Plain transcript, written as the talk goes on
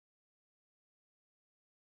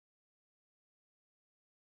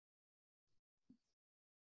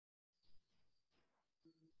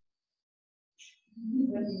Hi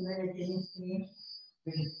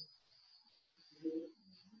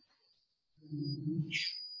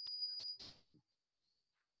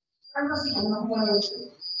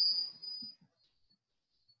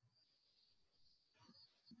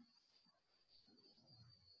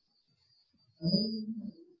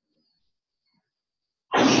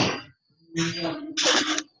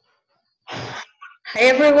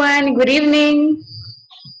everyone, good evening.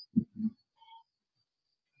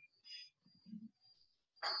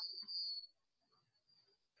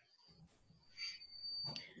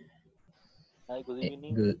 Hi, good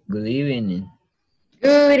evening. Good evening.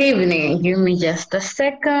 Good evening. Give me just a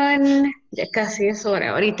second. Ya casi es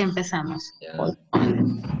hora. Ahorita empezamos. Yeah.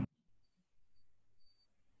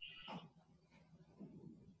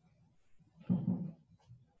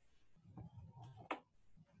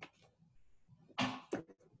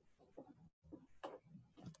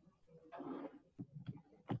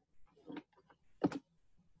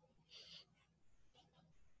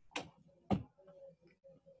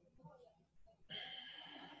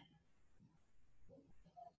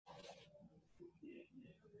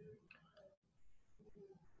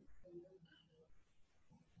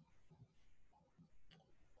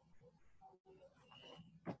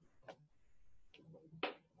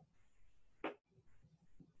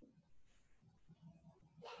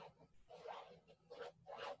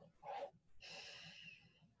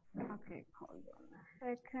 Okay, hold on a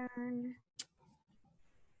second.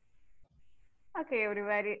 Okay,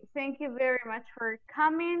 everybody, thank you very much for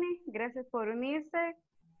coming. Gracias por unirse.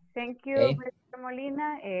 Thank you, Hey. Mr.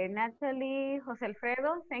 Molina, Natalie, Jose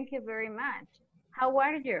Alfredo. Thank you very much. How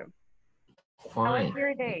are you? How was Fine.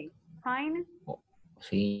 your day? Fine?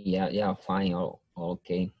 See, yeah, fine.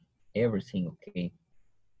 Okay. Everything okay.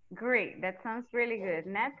 Great, that sounds really good.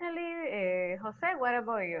 Natalie, Jose, what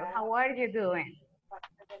about you? How are you doing?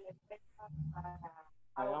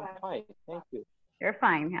 I am fine, thank you. You're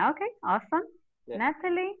fine. Okay, awesome. Yes.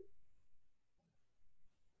 Natalie?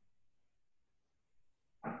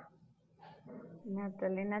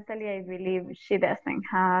 Natalie, I believe she doesn't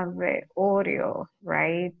have audio,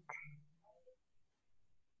 right?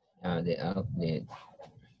 Oh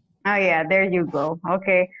yeah, there you go.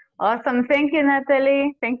 Okay, awesome. Thank you,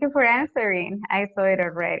 Natalie. Thank you for answering. I saw it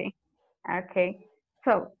already. Okay,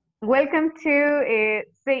 so welcome to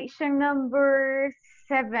session number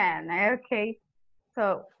 7. Okay,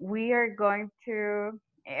 so we are going to,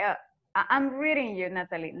 I'm reading you,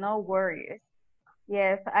 Natalie, no worries.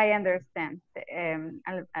 Yes, I understand.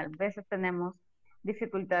 A veces tenemos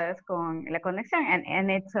dificultades con la conexión,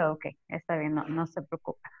 and it's okay. Está bien, no se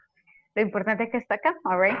preocupe. Lo importante es que está acá,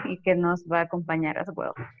 all right, y que nos va a acompañar as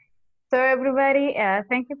well. So everybody,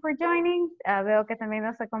 thank you for joining. Veo que también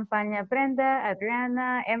nos acompaña Brenda,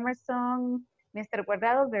 Adriana, Emerson, Mr.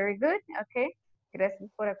 Guardado, very good, okay.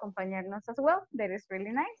 Gracias por acompañarnos as well, that is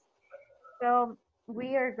really nice. So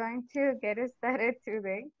we are going to get started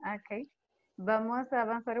today, okay. Vamos a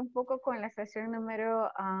avanzar un poco con la sesión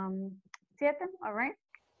número 7, all right.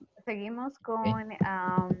 Seguimos con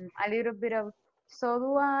a little bit of so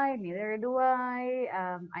do I, neither do I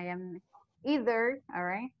am either, all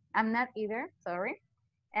right. I'm not either, sorry.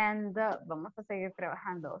 And vamos a seguir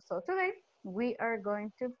trabajando. So today we are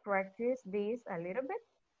going to practice this a little bit.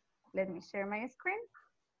 Let me share my screen.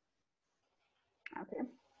 Okay.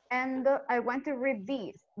 And I want to read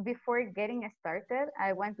these before getting started.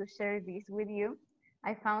 I want to share this with you.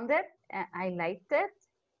 I found it, I liked it,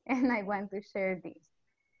 and I want to share this.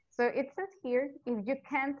 So it says here, if you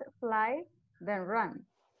can't fly, then run.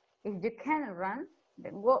 If you can't run,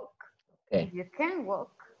 then walk. Okay. If you can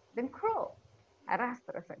walk, then crawl.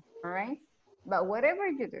 Arrástrase, all right? But whatever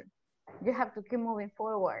you do, you have to keep moving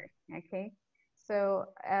forward, okay? So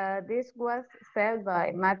this was said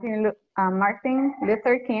by Martin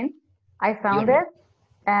Luther King. I found Junior.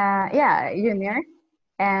 it, yeah, Junior.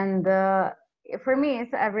 And for me,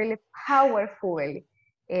 it's a really powerful,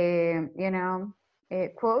 you know,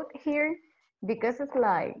 quote here, because it's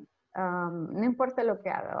like, no importa lo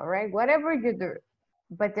que haga, all right? Whatever you do,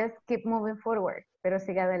 but just keep moving forward, pero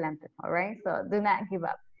siga adelante, all right? So do not give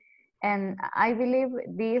up. And I believe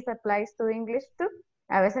this applies to English too.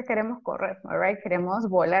 A veces queremos correr, all right? Queremos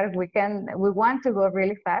volar. We want to go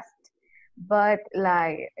really fast, but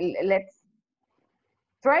like, let's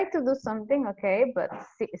try to do something, okay? But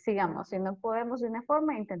sigamos. Si no podemos de una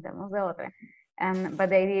forma, intentemos de otra. But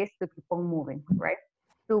the idea is to keep on moving, right?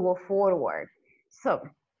 To go forward. So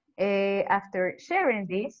after sharing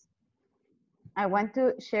this, I want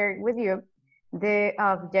to share with you the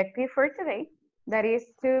objective for today. That is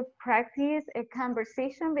to practice a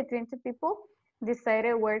conversation between two people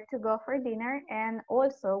decided where to go for dinner, and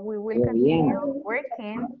also we will continue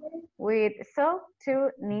working with so, to,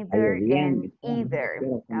 neither, and either.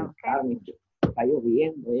 Okay. Está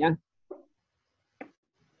lloviendo ya.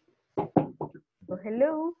 So,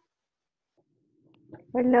 hello.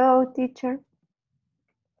 Hello, teacher.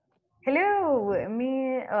 Hello,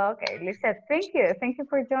 okay, Lizette, thank you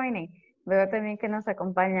for joining. Veo también que nos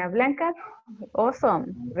acompaña Blanca.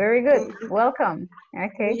 Awesome, very good, welcome.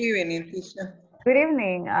 Okay. Good evening, teacher. Good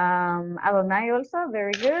evening, Adonai also,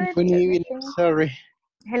 very good. Good evening, sorry.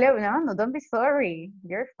 Hello, no, don't be sorry,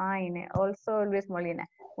 you're fine. Also, Luis Molina.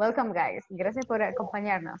 Welcome, guys. Gracias por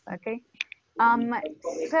acompañarnos, okay?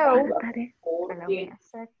 So, allow me a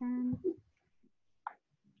second.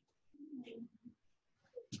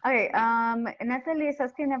 Okay, Natalie is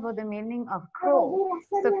asking about the meaning of cruel.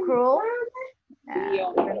 So cruel,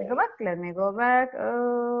 let me go back.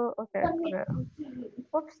 Oh, okay.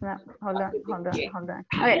 Oops, no, hold on. Okay,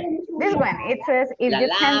 this one, it says, if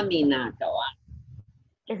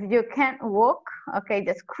you can't walk, okay,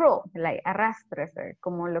 just crawl, like arrastrese,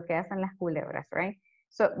 como lo que hacen las culebras, right?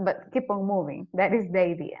 So, but keep on moving. That is the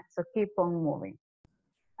idea. So keep on moving.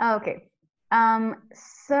 Okay.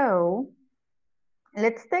 So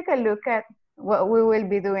let's take a look at what we will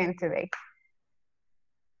be doing today.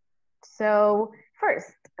 So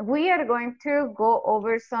first, we are going to go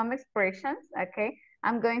over some expressions, okay?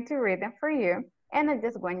 I'm going to read them for you, and I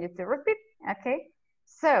just want you to repeat, okay?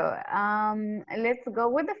 So let's go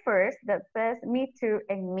with the first that says me too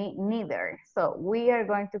and me neither. So we are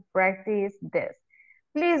going to practice this.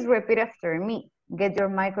 Please repeat after me. Get your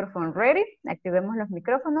microphone ready. Activemos los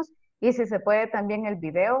micrófonos. Y si se puede también el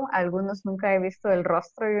video. Algunos nunca he visto el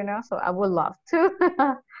rostro, you know, so I would love to.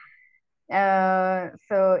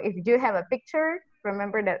 So if you have a picture,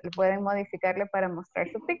 remember that pueden modificarle para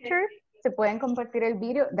mostrar su picture. Se pueden compartir el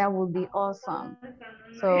video. That would be awesome.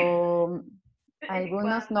 So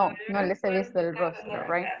algunos no les he visto el rostro,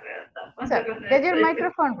 right? So get your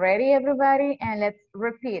microphone ready, everybody, and let's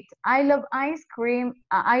repeat. I love ice cream.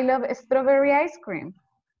 I love strawberry ice cream.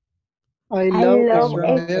 I love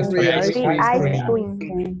strawberry ice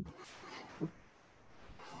cream.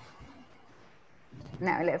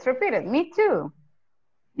 Now let's repeat it. Me too.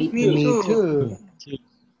 Me too.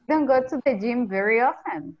 Don't go to the gym very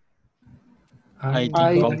often. I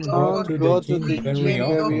don't don't go to the gym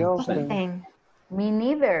very often. Me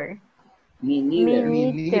neither. Me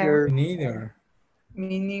neither. Neither.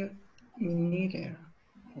 Me neither.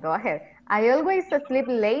 Go ahead. I always sleep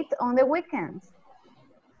late on the weekends.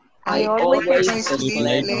 I always sleep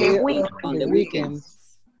late on the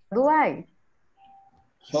weekends. Do I?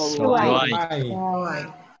 So do I.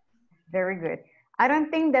 Very good. I don't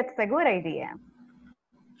think that's a good idea.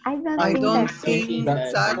 I I don't think think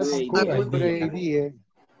that's a good idea.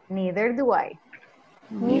 Neither do I.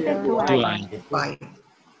 neither do I. Bye.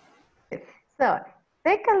 So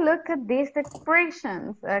take a look at these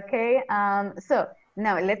expressions, okay? So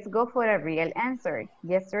now let's go for a real answer.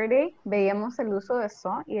 Yesterday veíamos el uso de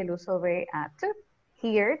so y el uso de to.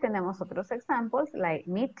 Here tenemos otros examples like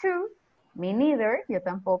me too, me neither, yo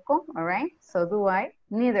tampoco, all right? So do I,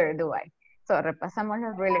 neither do I. So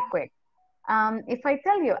repasámoslo really quick. If I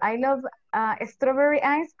tell you I love strawberry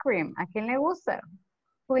ice cream, ¿a quién le gusta?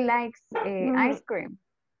 Who likes ice cream?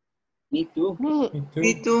 Me too. Me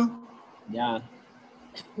too. Yeah.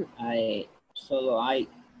 So do I.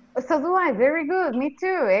 So do I. Very good. Me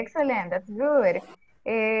too. Excellent. That's good.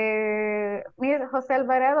 Mira, José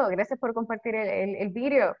Alvarado, gracias por compartir el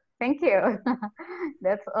video. Thank you.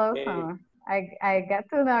 That's awesome. I got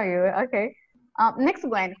to know you. Okay. Next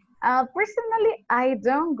one. Personally, I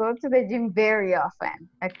don't go to the gym very often.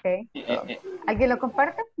 Okay. So, ¿alguien lo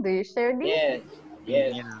comparte? Do you share this?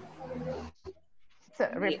 Yes. So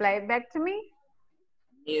reply back to me.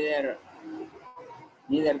 Neither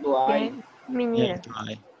do I. Me neither.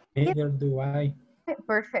 Neither do I.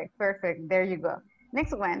 Perfect. There you go.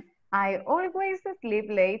 Next one. I always sleep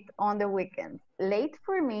late on the weekends. Late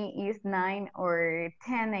for me is 9 or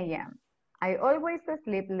 10 a.m. I always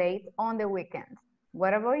sleep late on the weekends.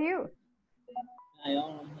 What about you?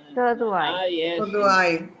 So do I. Yes. So do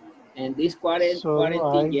I. And this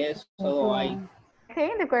quarantine, yes, so do I. Okay,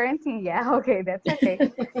 in the quarantine, yeah, okay, that's okay.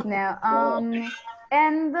 Now,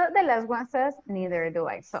 and the last one says, neither do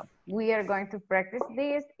I. So we are going to practice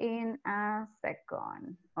this in a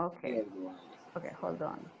second. Okay, hold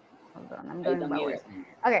on, I'm going backwards.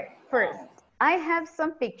 Okay, first, I have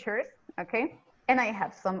some pictures, okay, and I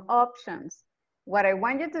have some options. What I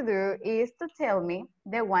want you to do is to tell me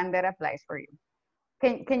the one that applies for you.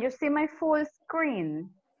 Can you see my full screen?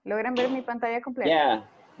 ¿Logran ver mi pantalla completa? Yeah.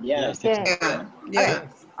 Yeah. Okay.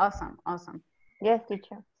 Awesome. Yes,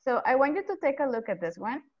 teacher. So I want you to take a look at this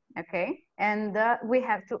one, okay? And we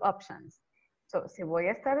have two options. So, si voy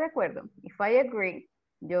a estar de acuerdo, if I agree,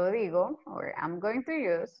 yo digo, or I'm going to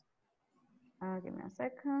use, give me a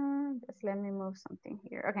second, just let me move something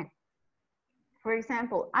here. Okay. For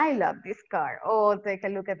example, I love this car. Oh, take a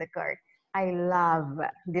look at the car. I love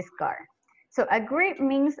this car. So agree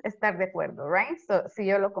means estar de acuerdo, right? So si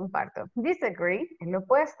yo lo comparto. Disagree es lo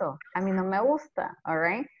opuesto. A mí no me gusta, all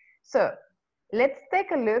right? So let's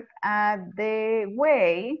take a look at the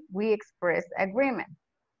way we express agreement.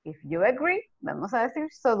 If you agree, vamos a decir,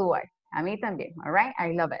 so do I. A mí también, all right?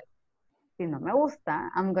 I love it. Si no me gusta,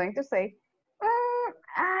 I'm going to say,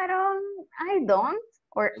 I don't,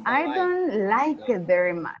 or I don't like it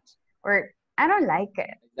very much, or I don't like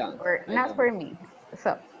it, or not for me.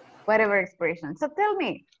 So whatever expression. So tell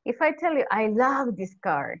me, if I tell you, I love this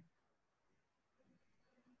car.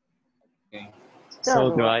 Okay.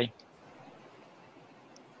 So do I.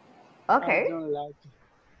 Okay. I don't like it.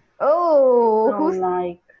 Oh, who's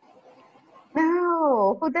like.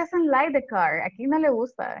 no? Who doesn't like the car? Aquí no le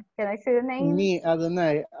gusta. Can I see the name? Me,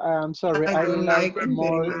 Adonai. I'm sorry. I don't like it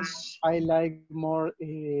more. very much. I like more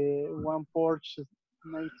one Porsche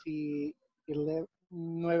 911.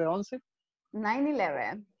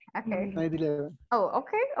 911. Okay. 911. Oh,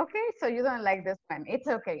 okay, okay. So you don't like this one. It's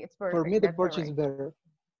okay. It's perfect. For me, the That's all Porsche is right. better.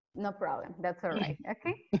 No problem. That's all right.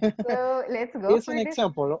 Okay. So let's go It's for an this.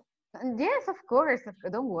 example. Yes, of course.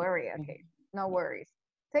 Don't worry. Okay. No worries.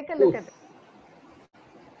 Take a look at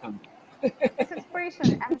this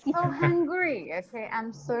expression. I'm so hungry. Okay.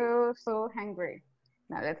 I'm so hungry.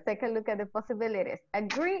 Now let's take a look at the possibilities.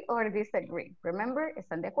 Agree or disagree. Remember,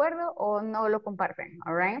 ¿están de acuerdo o no lo comparten?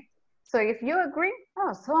 All right. So if you agree,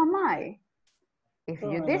 oh, so am I. If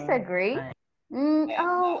you disagree,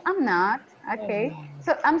 oh, I'm not. Okay.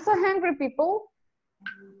 So I'm so hungry, people.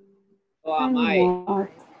 So am I.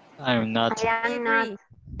 I'm not. I am not.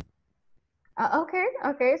 Okay,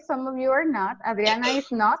 okay. Some of you are not. Adriana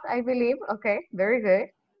is not, I believe. Okay, very good.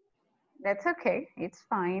 That's okay. It's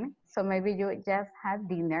fine. So maybe you just had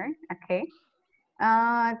dinner. Okay.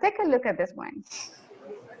 Take a look at this one.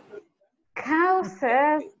 Cow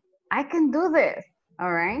says, I can do this.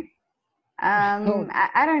 All right.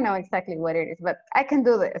 I don't know exactly what it is, but I can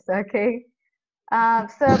do this. Okay.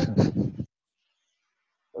 So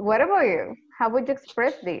what about you? How would you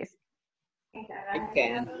express this? I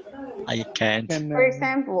can. I can't. For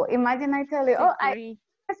example, imagine I tell you, oh, I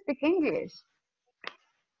speak English.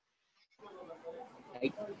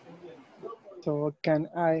 So can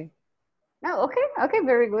I? No, okay, okay,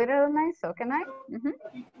 very good, nice. So can I?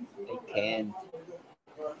 I can.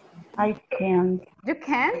 I can't. You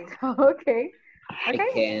can't? Okay. I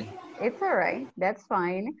can. It's all right. That's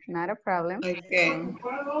fine. Not a problem. I can.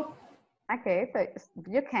 Okay, so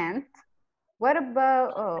you can't. What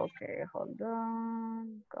about, oh, okay, hold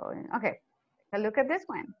on. Going, okay, look at this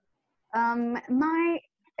one. My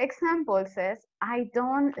example says, I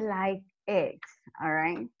don't like eggs, all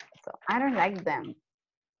right? So I don't like them.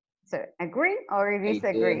 So agree or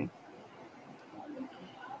disagree?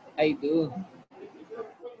 I do.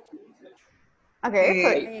 Okay,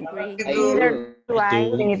 so I Neither do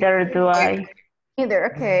I. Neither do I. neither,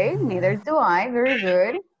 okay, neither do I, very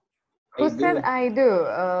good. Who said do. I do?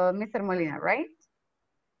 Mr. Molina, right?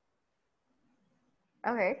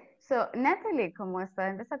 Okay, so Natalie, como está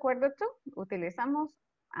en desacuerdo tú, utilizamos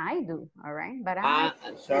I do, all right? But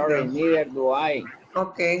Sorry, neither do I.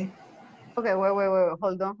 Okay. Okay, wait,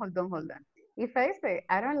 hold on. If I say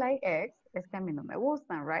I don't like eggs, es que a mí no me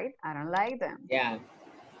gustan, right? I don't like them. Yeah.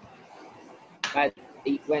 But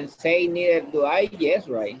when say neither do I, yes,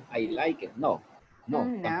 right? I like it. No. No,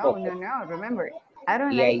 no. Remember, I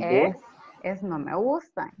don't like eggs, es no me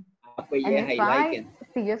gustan. Pues And yes, if I like it.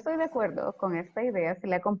 si yo estoy de acuerdo con esta idea, si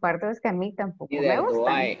la comparto, es que a mí tampoco me Neither do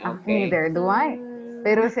gustan. I, okay. Neither do I.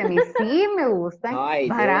 Pero si a mí sí me gustan, No, I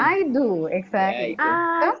but do. I do, exactly.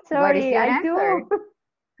 Yeah, So, what is Sorry, your I answer? do.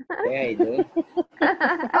 Yeah, I do.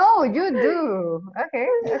 Oh, you do. Okay.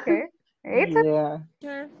 It's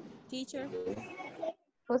Yeah. Teacher.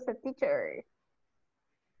 who's a teacher?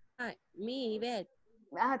 Me, Yvette.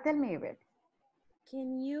 Tell me, Yvette.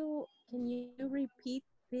 Can you repeat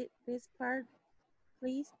this part,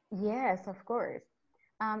 please? Yes, of course.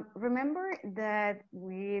 Remember that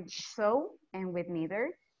with so and with neither,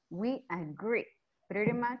 we agree.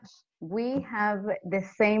 Pretty much, we have the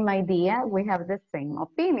same idea. We have the same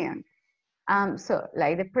opinion. So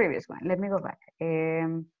like the previous one, let me go back.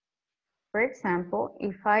 For example,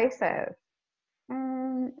 if I said,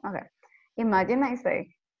 okay, imagine I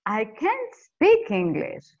say, I can't speak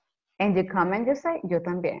English. And you come and you say, yo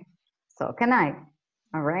también. So can I,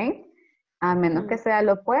 all right? A menos que sea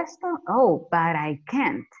lo opuesto. Oh, but I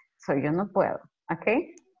can't. So, yo no puedo.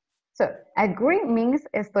 Okay? So, agree means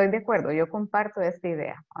estoy de acuerdo. Yo comparto esta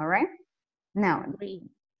idea. All right? Now, Agree.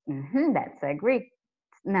 that's agree.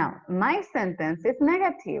 Now, my sentence is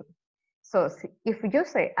negative. So, if you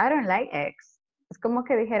say, I don't like X, es como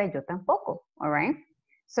que dijera yo tampoco. All right?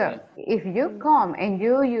 So, if you come and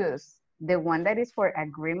you use the one that is for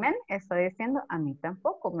agreement, estoy diciendo, a mí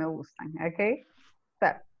tampoco me gustan. Okay?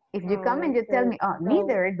 So, if you come and you tell me, oh,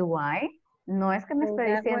 neither do I, no es que me So está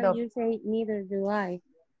that diciendo, one you say, neither do I.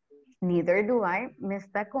 neither do I, me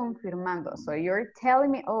está confirmando. So you're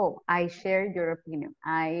telling me, oh, I share your opinion.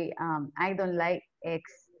 I don't like X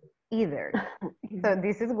either. So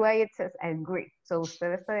this is why it says agree. So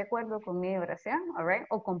usted está de acuerdo con mi oración, all right?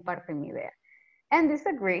 O comparte mi idea. And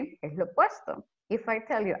disagree es lo opuesto. If I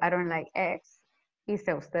tell you I don't like X, y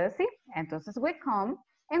si usted sí, entonces we come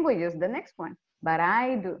and we use the next one. But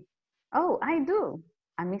I do. Oh, I do.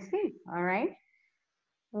 A mí sí, all right?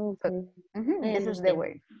 Okay. So, I this is the understand.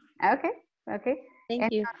 way. Okay, okay. Thank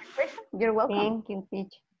Any you. other question? You're welcome. Thank you,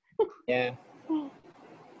 teacher. Yeah.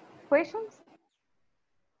 Questions?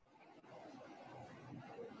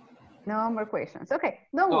 No more questions. Okay,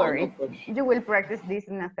 don't No, worry. no question. You will practice this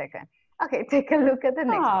in a second. Okay, take a look at the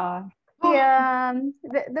next one. Oh,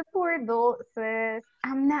 The poor doll says,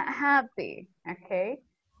 I'm not happy. Okay,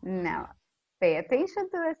 now pay attention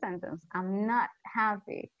to the sentence. I'm not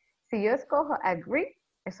happy. Si yo escojo agree,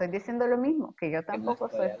 estoy diciendo lo mismo, que yo Que no tampoco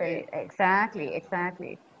estoy soy feliz. alegre. Exactly,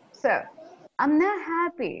 exactly. So, I'm not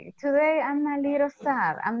happy. Today I'm a little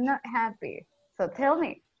sad. I'm not happy. So tell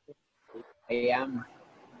me. I am.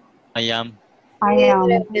 I am.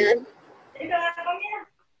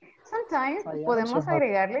 Sometimes I am podemos so happy.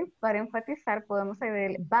 agregarle, para enfatizar, podemos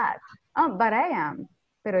agregarle but. Oh, but I am.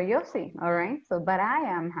 Pero yo sí, all right? So, but I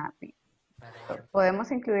am happy. So,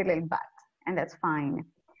 podemos incluirle el but, and that's fine.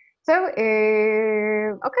 So,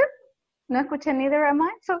 okay. No escuché neither am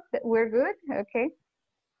I, so we're good, okay?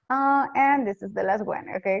 And this is the last one,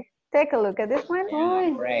 okay? Take a look at this one. I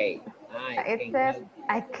am afraid. It says,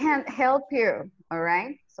 I can't help you, all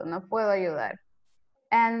right? So, no puedo ayudar.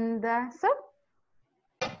 And so,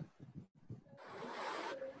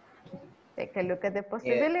 take a look at the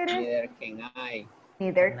possibilities. Neither can I.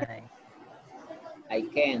 Neither can I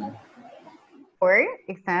can. or,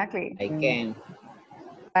 exactly. I can.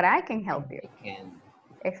 But I can help you. I can.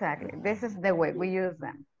 Exactly. This is the way we use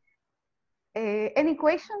them. Any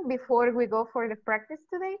question before we go for the practice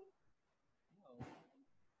today?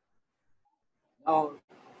 No,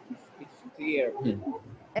 it's clear.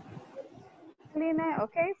 Lina,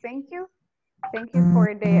 okay, thank you. Thank you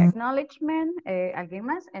for the acknowledgement. ¿Alguien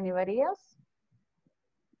más? Anybody else?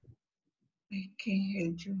 I can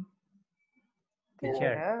help you.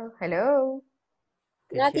 Hello, hello.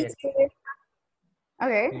 Nothing's clear.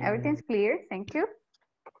 Okay, everything's clear. Thank you.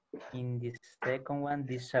 In the second one,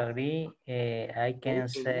 disagree, I can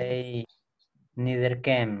say neither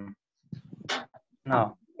can.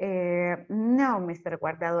 No. No, Mr.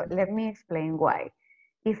 Guardado, let me explain why.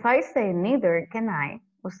 If I say neither can I,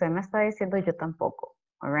 usted me está diciendo yo tampoco,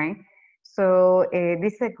 all right? So,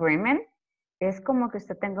 disagreement es como que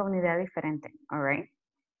usted tenga una idea diferente, all right?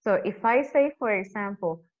 So, if I say, for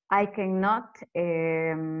example, I cannot,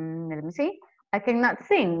 let me see, I cannot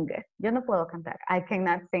sing, yo no puedo cantar, I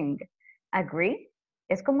cannot sing. Agree,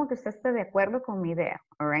 es como que usted esté de acuerdo con mi idea,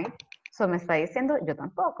 all right? So, me está diciendo yo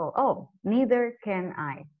tampoco, oh, neither can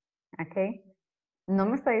I, okay? No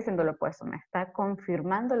me está diciendo lo opuesto, me está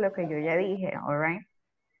confirmando lo que yo ya dije, all right?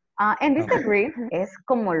 And disagree es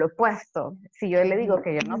como lo opuesto. Si yo le digo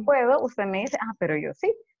que yo no puedo, usted me dice, pero yo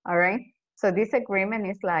sí, all right? So disagreement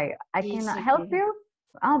is like, I cannot help you,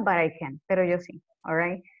 but I can, pero yo sí, all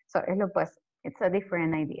right? So es lo opuesto. It's a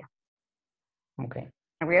different idea. Okay.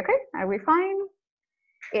 Are we okay? Are we fine?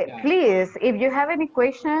 Please, if you have any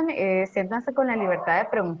question, siéntanse con la libertad de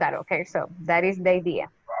preguntar, okay? So that is the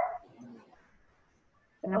idea.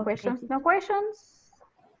 No questions, no questions?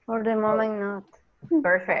 For the moment, not.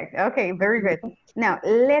 Perfect. Okay, very good. Now,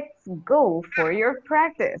 let's go for your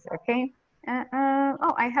practice, okay?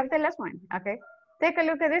 Oh, I have the last one, okay? Take a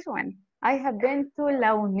look at this one. I have been to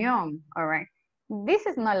La Unión, all right? This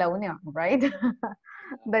is not La Unión, right?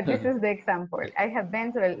 But this is the example. I have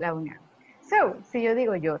been to La Unión. So, si yo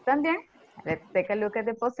digo yo también, let's take a look at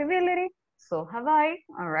the possibility. So have I,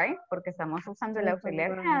 all right? Porque estamos usando el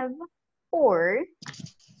auxiliar have, or,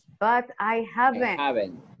 but I haven't. I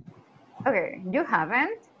haven't. Okay, you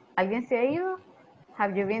haven't. ¿Alguien se ha ido?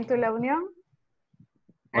 Have you been to La Unión?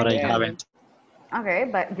 But I haven't. Okay,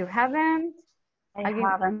 but you haven't. I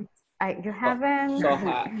haven't. You haven't. So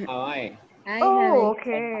have I. Oh,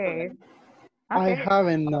 okay. Okay. I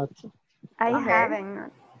haven't not. I Okay.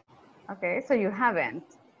 haven't. Okay, so you haven't.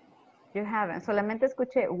 You haven't. Solamente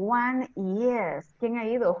escuché one yes. ¿Quién ha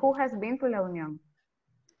ido? Who has been to la unión?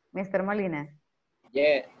 Mr. Molina.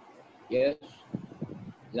 Yeah, yes.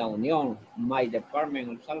 La Unión, my department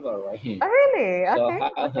in Salvador, right? Oh, really? So Okay.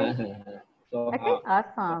 Okay. Okay.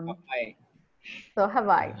 Awesome. So have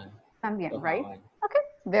I. También, So right? have I. Okay.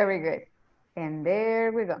 Very good. And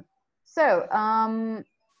there we go. So,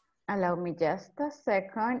 allow me just a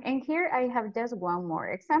second. And here I have just one more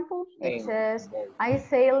example. It says, I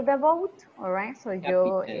sailed the boat. All right. So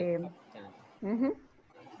yo,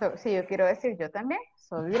 so si yo quiero decir yo también,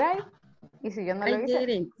 so did I. Y si yo no lo I hice,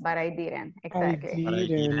 didn't. but I didn't. I Exactly.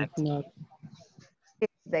 didn't not.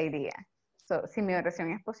 It's the idea. So, si mi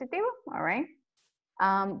oración es positiva, all right.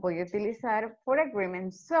 Voy a utilizar for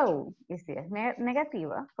agreement so. Y si es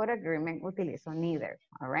negativa, for agreement utilizo neither.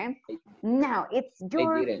 All right. Now it's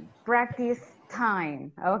your practice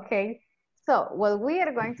time. Okay. So what we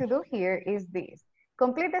are going to do here is this.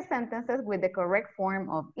 Complete the sentences with the correct form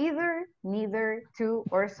of either, neither, to,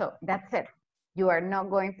 or so. That's it. You are not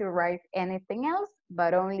going to write anything else,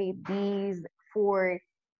 but only these 4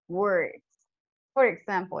 words. For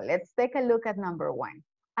example, let's take a look at number 1.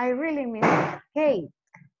 I really miss Kate.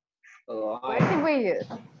 What can we use?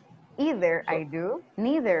 Either I do,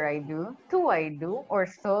 neither I do, to I do, or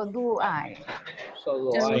so do I. So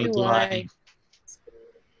do I.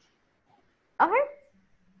 Okay,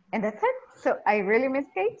 and that's it. So I really miss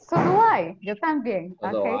Kate, so do I. Yo también.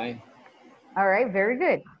 Okay. All right, very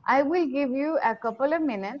good. I will give you a couple of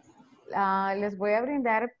minutes. Les voy a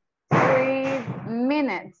brindar 3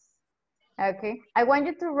 minutes. Okay, I want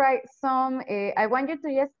you to write some, I want you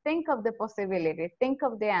to just think of the possibility. Think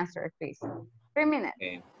of the answer, please. 3 minutes.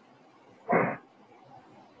 Okay.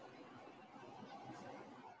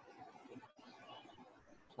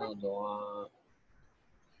 So do I.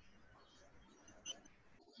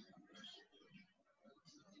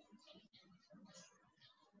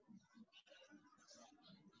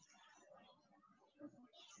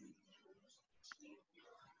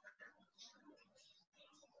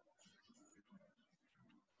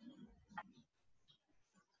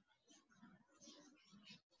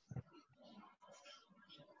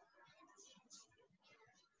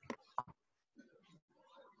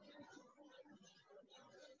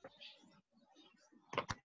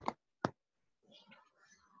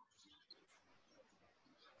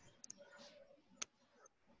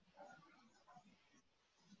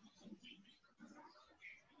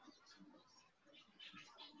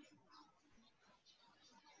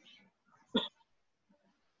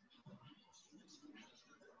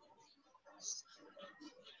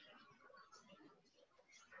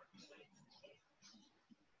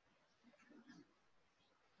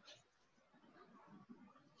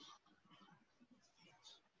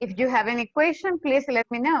 If you have any question, please let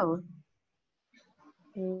me know.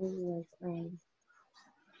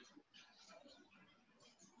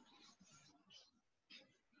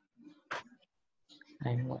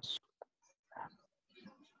 I was.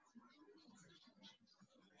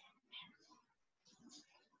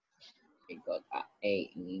 I got an A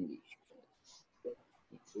in English.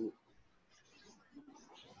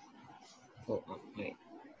 So I.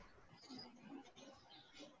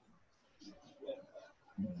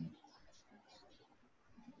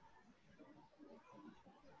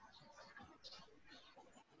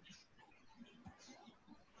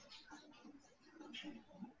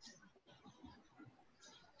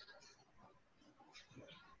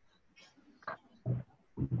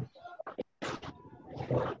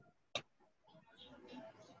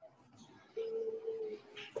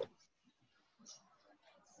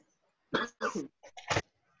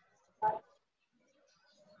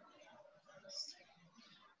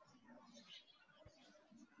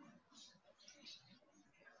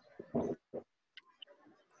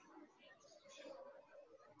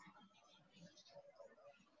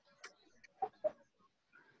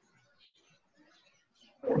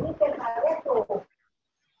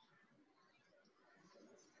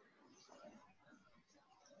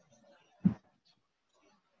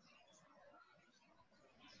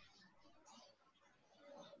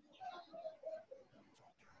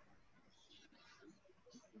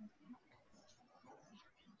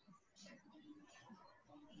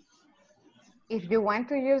 If you want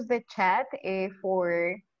to use the chat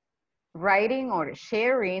for writing or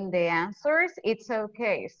sharing the answers, it's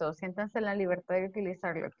okay. So siéntanse en la libertad de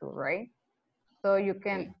utilizarlo too, right? So you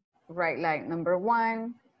can write like number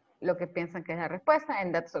 1, lo que piensan que es la respuesta,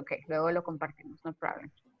 and that's okay. Luego lo compartimos, no problem.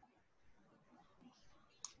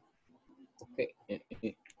 Okay.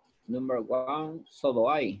 Number 1, so do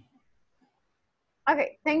I.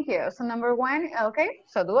 Okay, thank you. So number one, okay,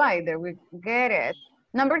 so do I. There we get it.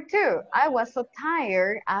 Number two, I was so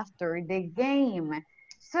tired after the game.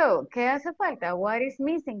 So, ¿qué hace falta? What is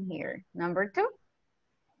missing here? Number two,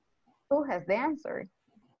 who has the answer?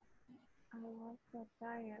 I was so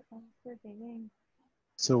tired after the game.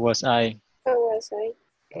 So was I. So was I.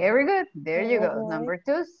 Very good. There you go. Alright. Number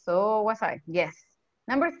two, so was I. Yes.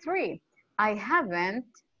 Number three, I haven't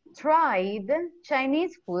tried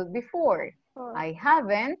Chinese food before. Oh, I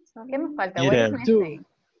haven't. ¿Qué me falta? What is Either. missing?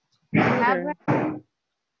 neither. Haven't.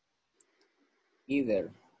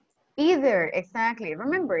 Either. Either, exactly.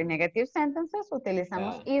 Remember, negative sentences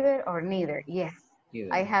utilizamos Yeah. either or neither. Yes,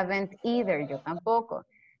 Either. I haven't either. Yo tampoco.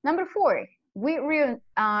 Number four, we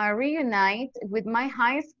reunite with my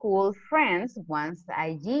high school friends once a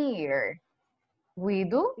year. We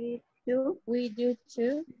do? We do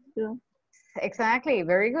too. Exactly.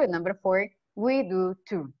 Very good. Number four, we do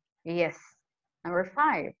too. Yes. Number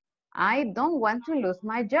five, I don't want to lose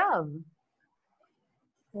my job.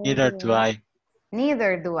 Neither do I.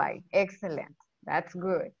 Neither do I. Excellent. That's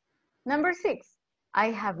good. Number six,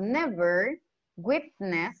 I have never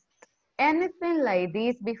witnessed anything like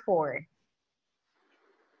this before.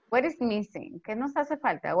 What is missing? ¿Qué nos hace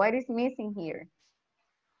falta? What is missing here?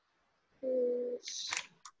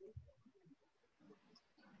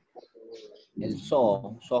 El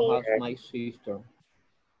so has my sister.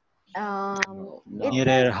 No.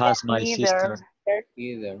 Neither has my sister.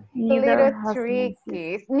 Either. It's a little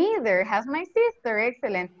tricky. Neither has my sister.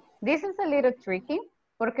 Excellent. This is a little tricky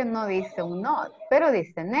porque no dice un not, pero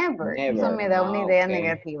dice never. Eso me da una idea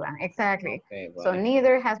negativa. Exactly. So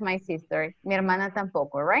neither has my sister. Mi hermana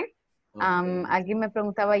tampoco, right? Alguien me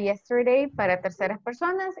preguntaba yesterday para terceras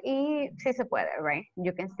personas y sí se puede, right?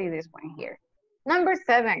 You can see this one here. Number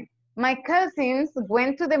seven. My cousins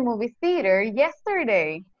went to the movie theater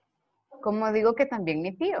yesterday. Como digo que también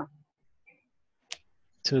mi tío.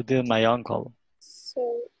 To do my uncle.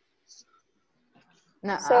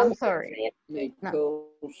 No, I'm sorry. No.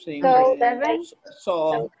 Number seven.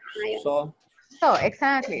 So,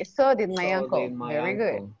 exactly. So did my uncle. did my Very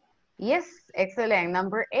uncle. good. Yes, excellent.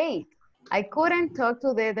 Number eight. I couldn't talk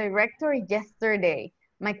to the director yesterday.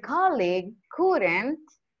 My colleague couldn't.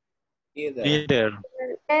 Either.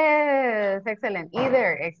 Yes, excellent.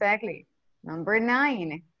 Either, exactly. Number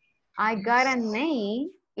nine. I got an A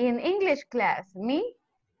in English class. Me?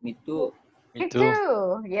 Me too. Me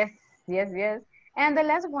too. Yes, yes, yes. And the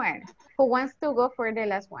last one. Who wants to go for the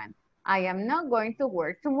last one? I am not going to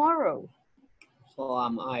work tomorrow. So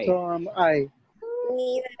am I.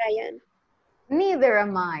 Neither I am. Neither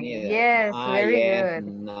am I. Neither. Yes, very good.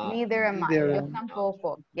 No. Neither am I. Yo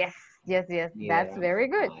tampoco. Yes, yes, yes. That's very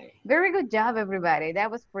good. Very good job, everybody. That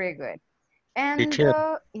was pretty good. And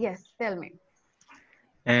Teacher. yes, tell me.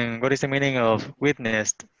 And what is the meaning of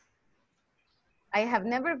witnessed? I have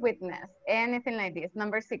never witnessed anything like this.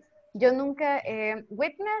 Number six. Yo nunca,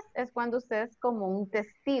 witness es cuando usted es como un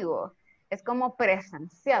testigo. Es como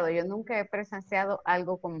presenciado. Yo nunca he presenciado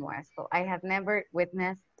algo como esto. I have never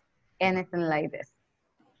witnessed anything like this.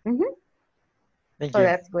 Thank So you.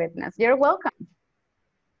 that's witness. You're welcome.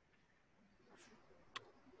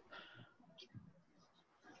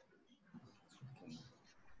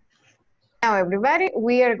 Now, everybody,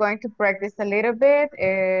 we are going to practice a little bit.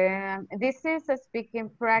 This is a speaking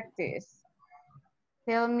practice.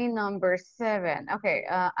 Tell me number 7. Okay,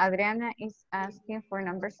 Adriana is asking for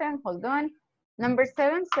number 7. Hold on. Number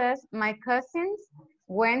 7 says, my cousins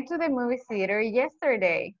went to the movie theater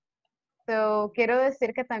yesterday. So, quiero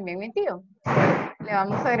decir que también mi tío. Le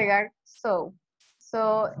vamos a agregar so.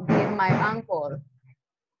 So, did my uncle.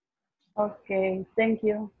 Okay, thank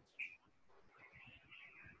you.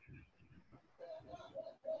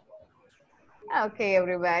 Okay,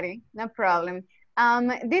 everybody, no problem.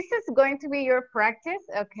 This is going to be your practice,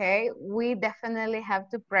 okay? We definitely have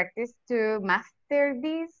to practice to master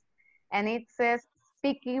this. And it says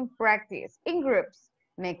speaking practice in groups.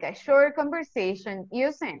 Make a short conversation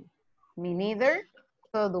using me neither,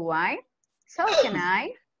 so do I, so can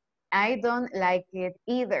I don't like it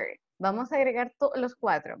either. Vamos a agregar los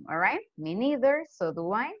cuatro, all right? Me neither, so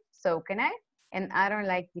do I, so can I, and I don't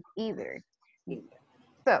like it either.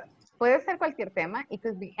 So, puede ser cualquier tema. It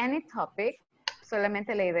could be any topic.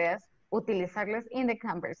 Solamente la idea es utilizarlos in the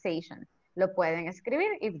conversation. Lo pueden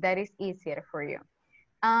escribir if that is easier for you.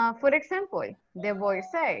 For example, the boy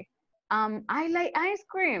say, I like ice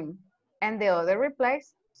cream. And the other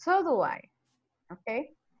replies, so do I. Okay?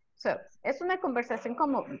 So, es una conversación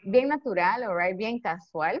como bien natural, all right, bien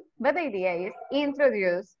casual. But the idea is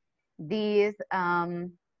introduce these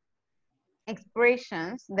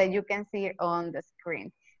expressions that you can see on the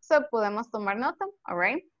screen. So, podemos tomar nota, all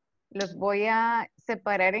right? Los voy a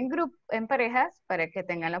separar en parejas para que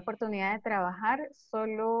tengan la oportunidad de trabajar.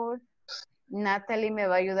 Solo Natalie me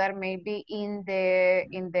va a ayudar maybe in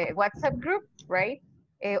the WhatsApp group, right?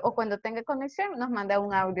 O cuando tenga conexión nos manda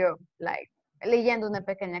un audio like leyendo una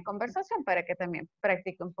pequeña conversación para que también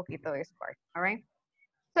practique un poquito de Spark, all right?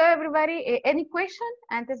 So everybody, any question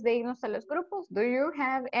antes de irnos a los grupos? Do you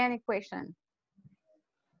have any question?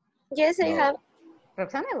 Yes, I have.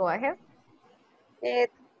 Roxana, go ahead.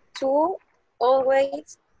 Two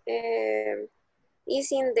always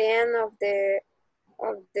is in the end of the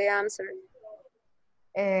answer.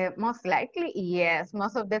 Most likely, yes.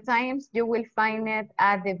 Most of the times you will find it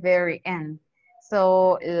at the very end.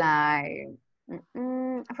 So, like,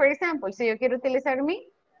 for example, si yo quiero utilizar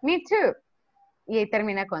me too. Y ahí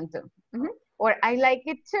termina con to. Or I like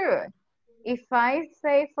it too. If I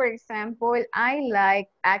say, for example, I like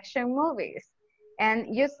action movies.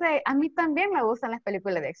 And you say, a mí también me gustan las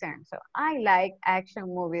películas de acción. So, I like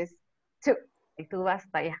action movies too. Y tú vas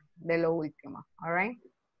hasta allá, de lo último. All right?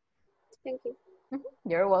 Thank you.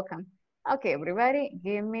 You're welcome. Okay, everybody,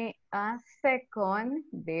 give me a second.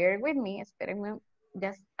 Bear with me. Espérenme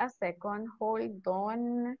just a second. Hold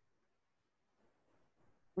on.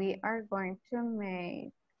 We are going to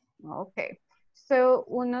make... Okay. So,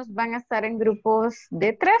 unos van a estar en grupos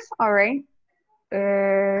de 3, all right?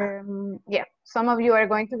 Yeah, some of you are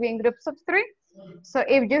going to be in groups of 3. So,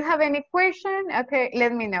 if you have any question, okay,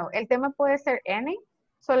 let me know. El tema puede ser any.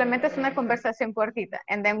 Solamente es una conversación cortita.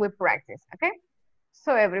 And then we practice, okay?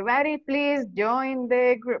 So everybody, please join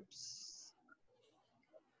the groups.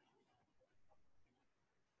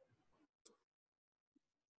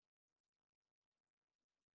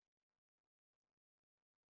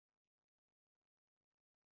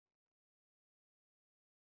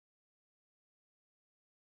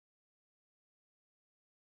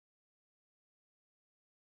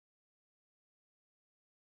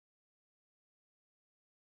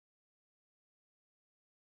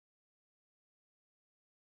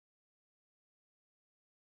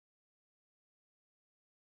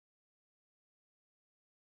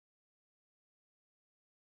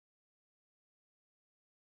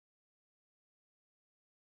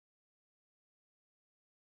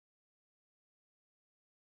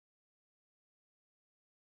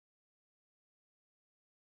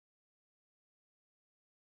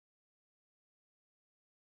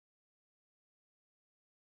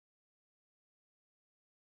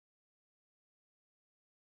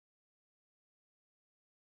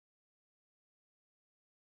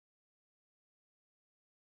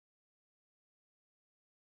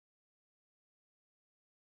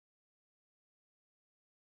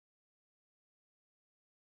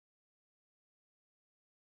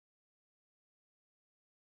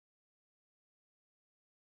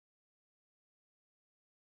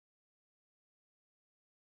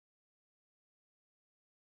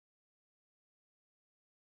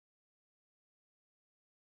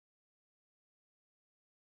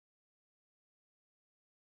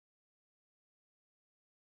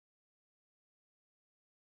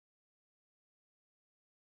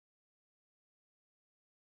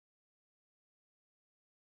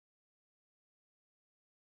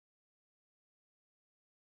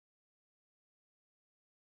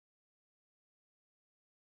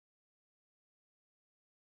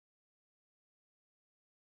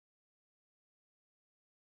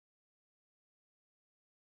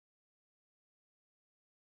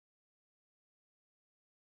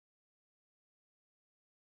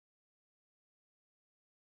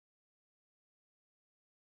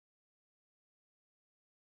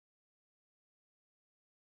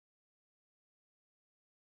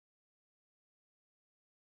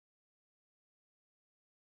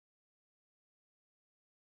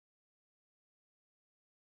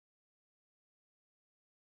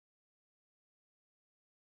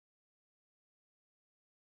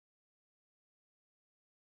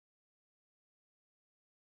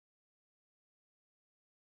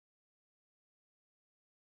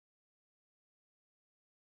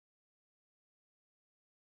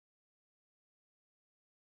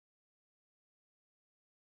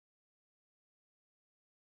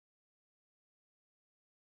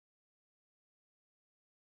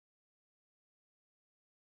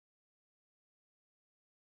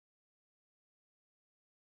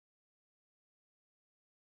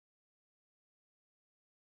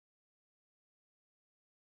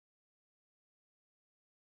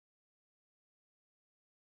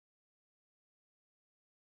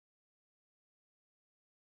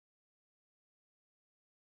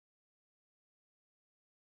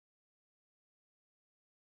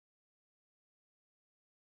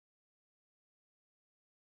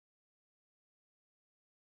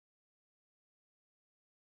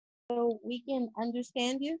 so we can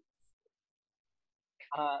understand you?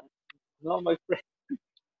 No, my friend,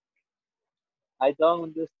 I don't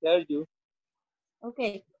understand you.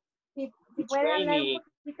 Okay. Si It's puede hablar un raining.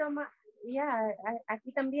 poquito más, ya,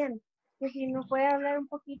 aquí también. Que si nos puede hablar un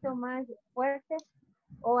poquito más fuerte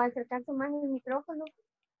o acercarse más al micrófono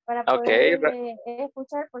para Okay, poder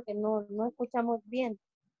escuchar porque no escuchamos bien.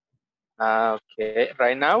 okay,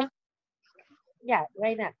 right now? Yeah,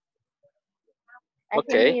 right now. I can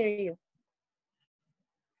Okay, hear you.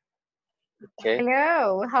 okay.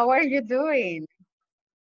 Hello, how are you doing?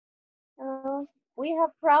 We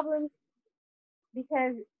have problems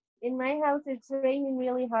because in my house it's raining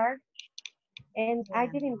really hard and I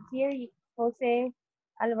didn't hear you, Jose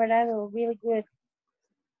Alvarado really good.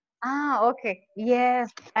 Ah, okay. Yes,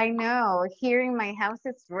 I know. Here in my house,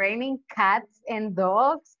 it's raining cats and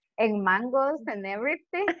dogs and mangoes and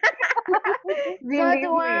everything. So do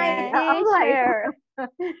Believe me. I, I'm like, teacher.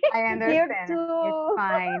 I Here understand. It's too.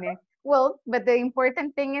 fine. Well, but the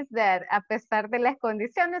important thing is that a pesar de las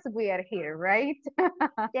condiciones, we are here, right?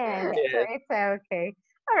 Yeah, yeah. So Yes. it's okay.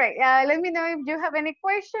 All right. Let me know if you have any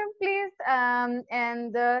question, please. And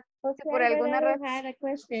Jose si por alguna Alvarado razón, had a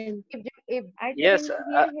question. if I Yes. didn't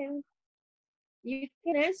hear him.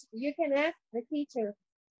 You can ask the teacher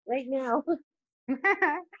right now.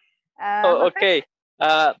 Oh, Jose? okay.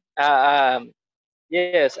 Uh, uh, um,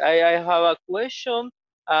 yes, I have a question.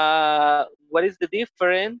 What is the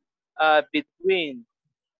difference between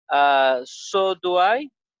so do I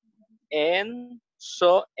and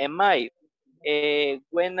so am I?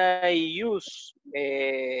 When I use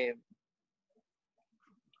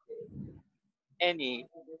any,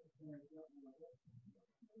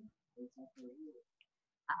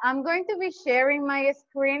 I'm going to be sharing my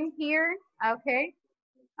screen here. Okay.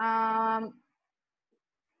 Um,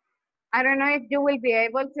 I don't know if you will be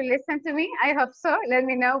able to listen to me. I hope so. Let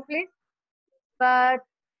me know, please. But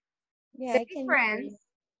Yeah, the I can hear you. difference,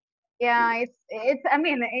 yeah, it's. I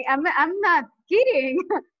mean, I'm not kidding.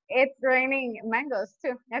 It's raining mangoes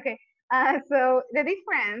too. Okay. So the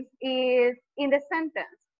difference is in the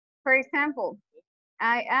sentence. For example,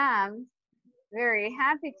 I am very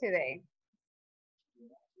happy today.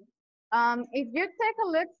 If you take a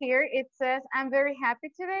look here, it says, I'm very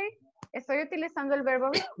happy today. Estoy utilizando el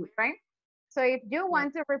verbo be, right? So if you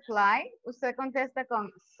want to reply, usted contesta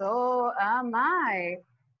con, so am I.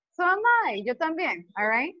 So am I. Yo también, all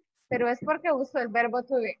right? Pero es porque uso el verbo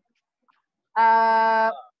to be.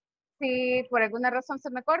 Si por alguna razón se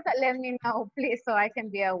me corta, let me know, please, so I can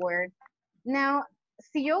be aware. Now,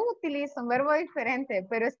 si yo utilizo un verbo diferente,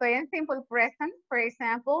 pero estoy en simple present, for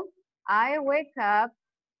example, I wake up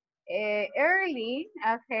early,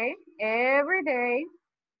 okay, every day.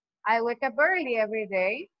 I wake up early every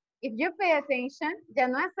day. If you pay attention, ya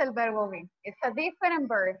no es el verbo be. It's a different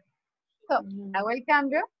verb. So, hago el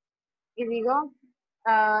cambio y digo,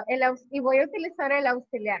 y voy a utilizar el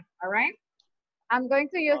auxiliar, all right? I'm going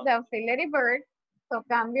to use the auxiliary verb. So,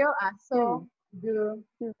 cambio a so, do,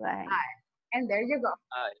 Right. I. And there you go.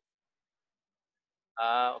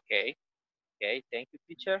 okay. Okay, thank you,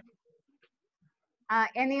 teacher.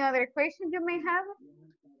 Any other questions you may have?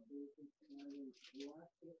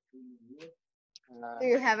 Do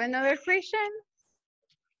you have another question?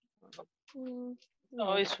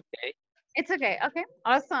 No, it's okay. It's okay. Okay.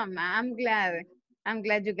 Awesome. I'm glad. I'm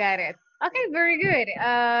glad you got it. Okay, very good.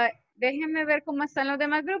 Déjenme ver cómo están los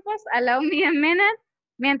demás grupos. Allow me a minute.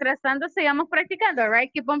 Mientras tanto, sigamos practicando,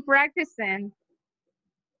 right? Keep on practicing.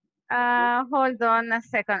 Hold on a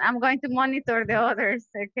second. I'm going to monitor the others,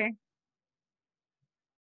 okay?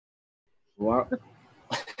 What?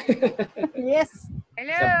 Yes.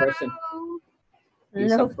 Hello.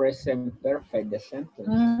 It's a present perfect, the sentence.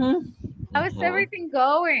 How is everything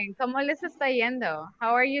going? ¿Cómo les está yendo?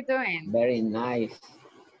 How are you doing? Very nice.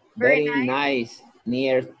 Very Very nice.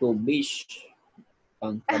 Near to beach.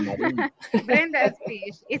 On Tamarindo. Brenda's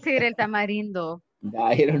fish. Is it el tamarindo?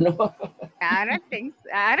 I don't know. I don't think so.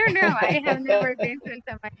 I don't know. I have never been to El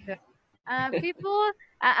Tamarindo. People,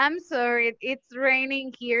 I'm sorry. It's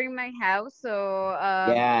raining here in my house, so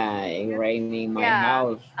Yeah, it raining in my yeah.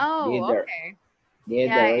 house. Oh, okay. There's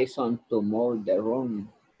Yeah, the reason to move the room.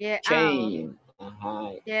 yeah. Oh, Change.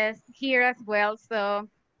 yes, here as well. So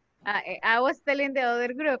I was telling the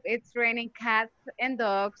other group, it's raining cats and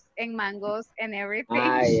dogs and mangoes and everything.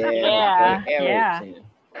 Yeah, Yeah. everything.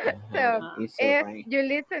 So It's a if rain. you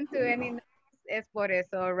listen to any noise, es por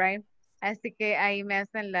eso, right? Así que ahí me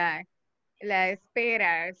hacen la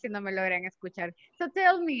espera si no me logran escuchar. So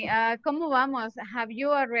tell me, ¿cómo vamos? Have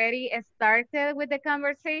you already started with the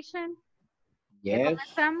conversation? ¿Ya Yes.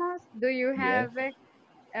 comenzamos? Do you Yes. have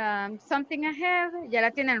something ahead? ¿Ya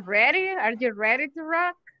la tienen ready? Are you ready to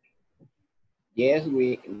rock? Yes,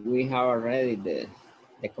 we have already the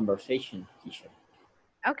conversation, teacher.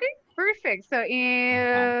 Okay, perfect. So,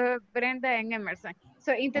 Brenda and Emerson.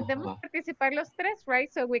 So, intentemos participar los tres,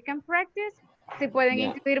 right? So we can practice. Si pueden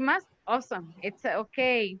incluir más, awesome. It's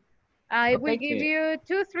okay. I will give you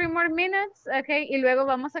 2-3 more minutes, okay? Y luego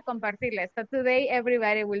vamos a compartirles. So today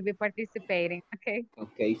everybody will be participating, okay?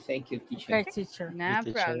 Okay, thank you, teacher. Okay, teacher. No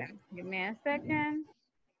problem. Give me a second.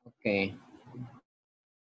 Okay.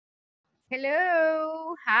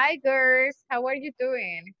 Hello. Hi, girls. How are you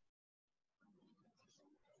doing?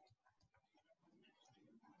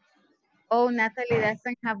 Oh, Natalie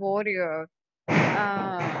doesn't have audio.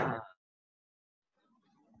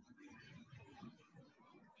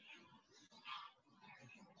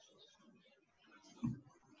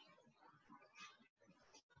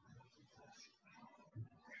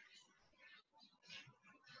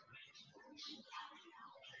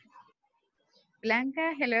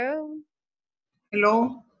 Blanca, hello.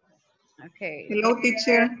 Hello. Okay. Hello,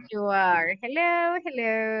 teacher. You are. Hello,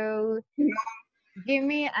 hello. Hello. Give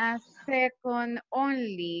me a second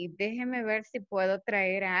only. Déjeme ver si puedo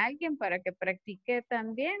traer a alguien para que practique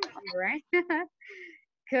también. All right.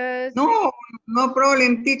 No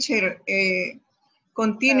problem, teacher.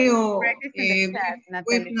 Continue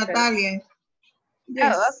with Natalia.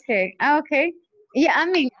 Yes. Oh, okay. Okay. Yeah, I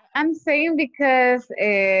mean, I'm saying because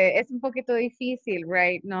es un poquito difícil,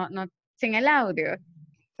 right? No, sin el audio.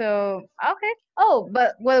 So, okay. Oh,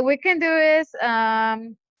 but what we can do is,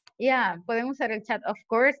 yeah, podemos usar el chat. Of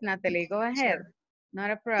course, Natalie, go ahead. Sure.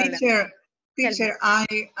 Not a problem. Teacher, I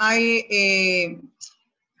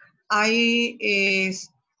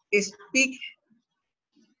speak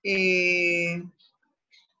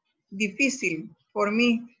difícil for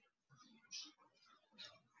me.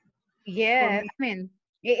 Yeah, I mean,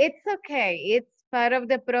 it's okay. It's part of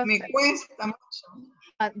the process. Me cuesta mucho.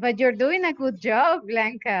 But you're doing a good job,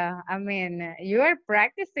 Blanca. I mean, you are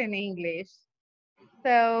practicing English.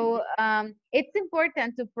 So, it's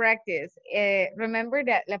important to practice. Remember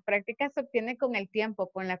that la práctica se obtiene con el tiempo,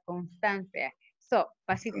 con la constancia. So,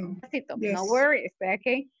 pasito a pasito, no worries,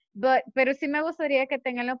 okay? Pero sí me gustaría que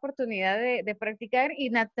tengan la oportunidad de practicar y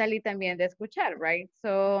Natalie también de escuchar, right?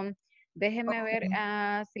 So, déjeme ver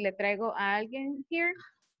si le traigo a alguien here.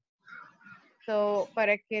 So,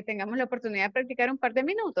 para que tengamos la oportunidad de practicar un par de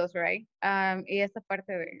minutos, right? Y esta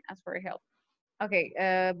parte de ask for help. Ok,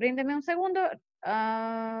 bríndeme un segundo.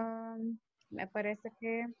 Me parece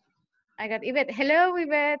que... I got Yvette. Hello,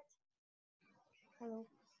 Yvette. Hello.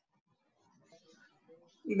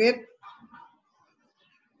 Yvette.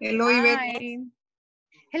 Hello, Yvette. Hi.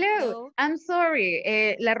 Hello. I'm sorry.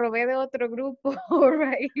 La robé de otro grupo,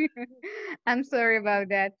 right? I'm sorry about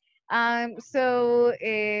that. So,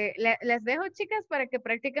 les dejo, chicas, para que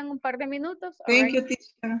practiquen un par de minutos. Thank you,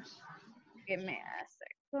 teacher. Give me a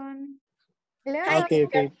second. Hello. Okay.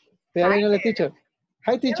 Hi, teacher.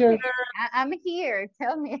 Hi, teacher. I'm here.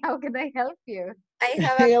 Tell me, how can I help you? I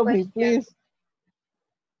have a Help question. me, please.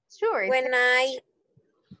 Sure.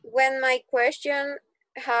 When my question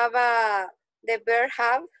have the verb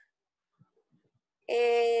have,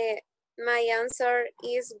 my answer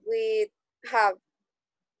is with have.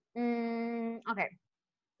 Okay.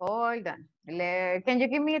 Hold on. Can you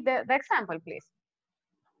give me the example, please?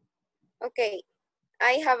 Okay.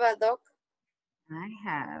 I have a dog. I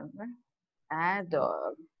have a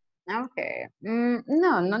dog. Okay.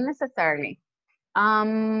 No, not necessarily.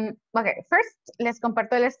 Okay, first les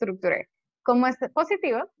comparto la estructura. Como es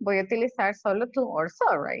positiva, voy a utilizar solo to or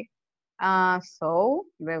so, right? So,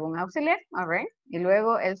 luego un auxiliar, all right? Y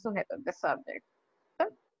luego el sujeto, the subject. So,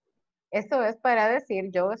 esto es para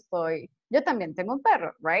decir yo también tengo un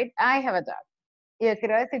perro, right? I have a dog. Y yo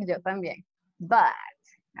quiero decir yo también. But,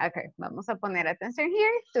 okay, vamos a poner atención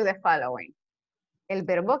here to the following. El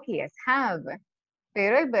verbo aquí es have,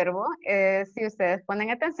 pero el verbo, si ustedes ponen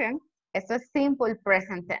atención, esto es simple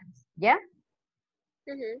present tense, ¿ya?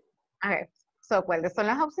 Okay, so, ¿cuáles son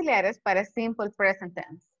los auxiliares para simple present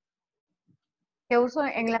tense? ¿Qué uso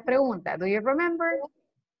en la pregunta? Do you remember?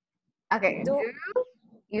 Okay, do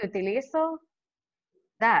y utilizo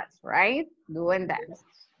that, right? Do and that.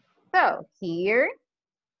 So, here,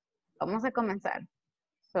 vamos a comenzar.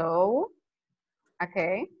 So,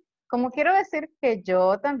 okay. Como quiero decir que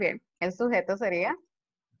yo también, el sujeto sería?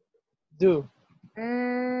 Do.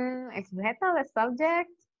 El sujeto, the subject.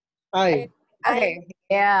 I. Okay,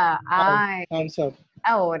 yeah, I. Answer.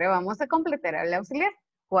 Ahora vamos a completar el auxiliar.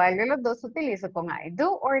 ¿Cuál de los dos utilizo con I?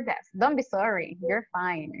 Do or does? Don't be sorry, you're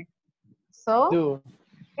fine. So, Do.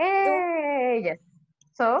 yes.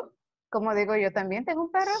 So, Como digo, yo también tengo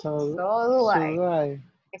un perro. So, So do so I. do I.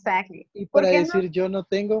 Exactly. Y ¿Por para qué no? decir yo no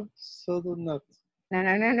tengo, so do not. No,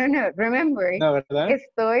 no, no, no, no. Remember, No, ¿verdad?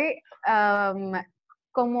 estoy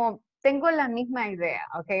como tengo la misma idea,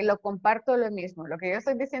 ¿ok? Lo comparto lo mismo. Lo que yo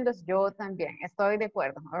estoy diciendo es yo también. Estoy de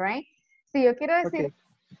acuerdo, ¿all right? Si yo quiero decir Ok.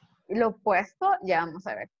 lo opuesto, ya vamos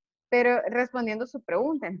a ver. Pero respondiendo su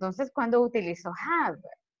pregunta, entonces cuando utilizo have,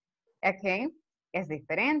 ¿ok? Es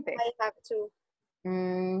diferente. I have to.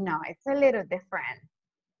 No, it's a little different.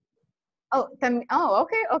 Oh,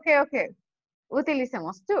 okay.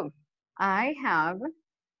 Utilicemos to. I have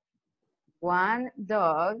one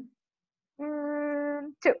dog.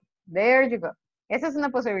 Two. There you go. Esa es una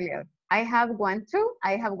posibilidad. I have one too.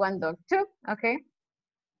 I have one dog too. Okay.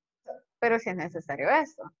 Pero si es necesario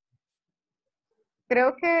eso.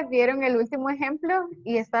 Creo que vieron el último ejemplo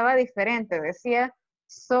y estaba diferente. Decía,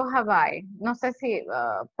 so have I. No sé si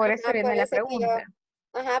por eso Ajá, viene por la eso que yo, pregunta.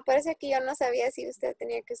 por eso que yo no sabía si usted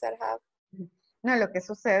tenía que usar have. No, lo que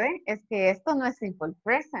sucede es que esto no es simple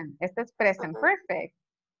present. Esto es present Ajá. perfect.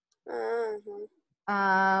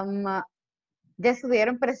 Ajá. Ya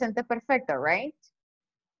estudiaron presente perfecto, right?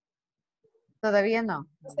 Todavía no.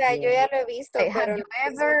 O sea, yo ya lo he visto, Have pero you no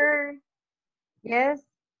estoy segura. ever? Yes.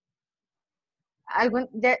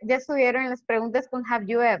 ¿Ya estudiaron las preguntas con have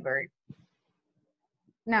you ever?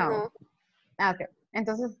 No. No. Ok.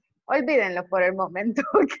 Entonces, olvídenlo por el momento,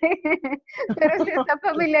 ¿ok? Pero si está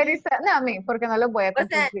familiarizado, no, a mí, porque no lo voy a O sea,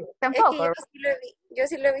 confundir. es que Tampoco. yo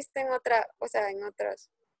sí lo he visto en en otros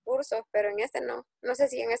cursos, pero en este no. No sé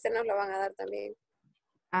si en este nos lo van a dar también.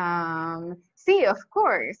 Sí, of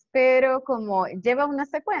course, pero como lleva una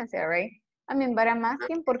secuencia, right? I mean, but I'm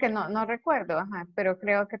asking porque no recuerdo, ajá, pero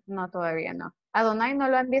creo que no, todavía no. Adonai no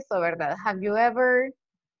lo han visto, ¿verdad? Have you ever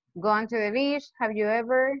gone to the beach? Have you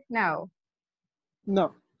ever? No.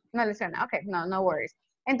 No. No le suena, ok, no worries.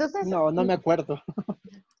 Entonces. No me acuerdo.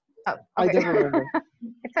 Oh, I okay. don't remember.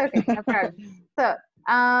 It's okay, no problem. So,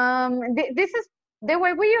 this is the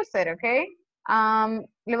way we use it, okay?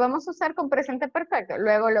 Lo vamos a usar con presente perfecto.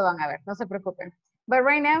 Luego lo van a ver, no se preocupen. But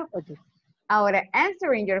right now, Okay. ahora,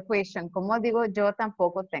 answering your question, como digo, yo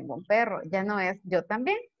tampoco tengo un perro. Ya no es yo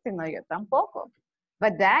también, sino yo tampoco.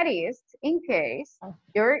 But that is in case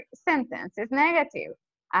your sentence is negative.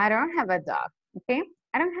 I don't have a dog, okay?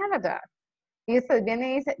 I don't have a dog. Y usted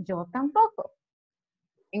viene y dice, yo tampoco.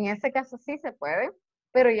 En ese caso sí se puede,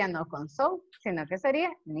 pero ya no con so, sino que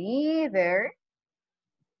sería neither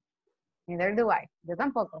do I. Yo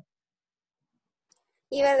tampoco.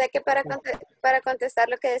 Y verdad que para contestar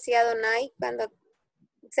lo que decía Donai, cuando,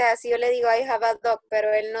 o sea, si yo le digo I have a dog,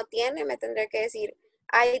 pero él no tiene, me tendría que decir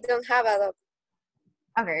I don't have a dog.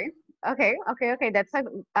 Okay. That's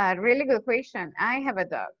a really good question. I have a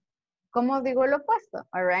dog. ¿Cómo digo lo opuesto?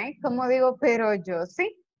 All right. ¿Cómo digo, pero yo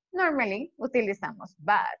sí? Normally utilizamos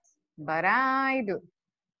but I do.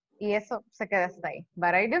 Y eso se queda hasta ahí.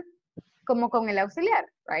 But I do. Como con el auxiliar,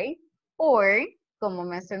 right? Or, como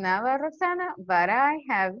mencionaba Roxana, but I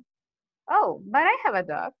have a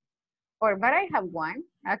dog. Or, but I have one.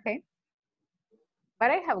 Okay.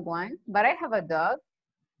 But I have one. But I have a dog.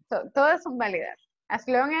 So, todas son válidas. As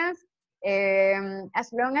long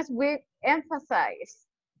as we emphasize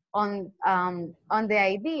on the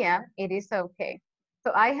idea, it is okay.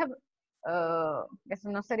 So, I have, eso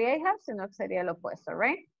no sería I have, sino que sería lo opuesto,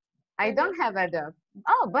 right? I don't have a dog.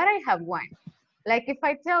 Oh, but I have one. Like if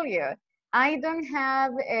I tell you, I don't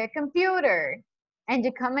have a computer, and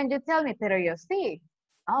you come and you tell me, pero yo sí.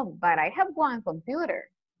 Oh, but I have one computer.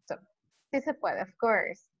 So, sí se puede, of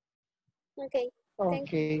course. Okay.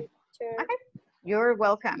 Thank you, teacher. Okay. You're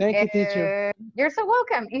welcome. Thank you, teacher. You're so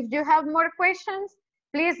welcome. If you have more questions,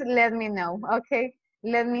 please let me know, okay?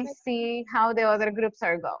 Let me see how the other groups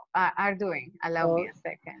are doing. Allow me a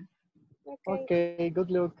second. Okay, good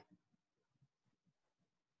luck.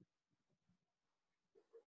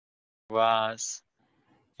 Was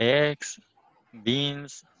eggs,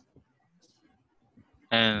 beans,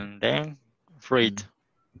 and then fruit.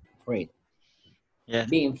 Fruit. Yes.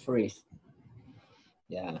 Being fruit.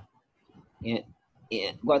 Yeah.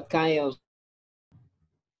 What kind of?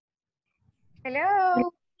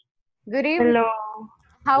 Hello. Good evening. Hello.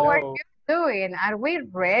 How are you doing? Are we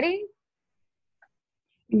ready?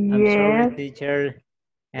 I'm sorry, Yes. teacher.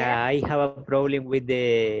 Yeah. I have a problem with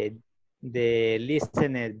the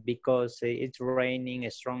listener because it's raining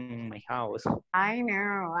strong in my house. I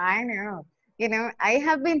know. You know, I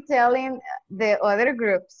have been telling the other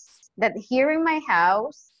groups that here in my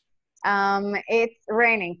house, it's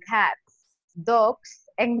raining cats, dogs,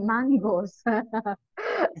 and mangoes.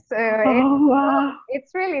 So Oh, wow.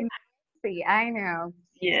 it's really nice. messy, I know.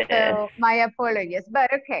 Yes. So, my apologies.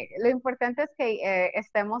 But okay, lo importante es que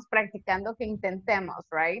estemos practicando, que intentemos,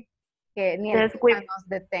 right? Que ni el Yes, clima nos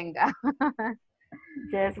detenga.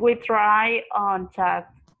 yes, we try on chat.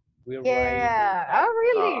 We write Yeah. Oh,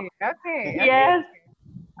 really? Okay. Okay. Yes.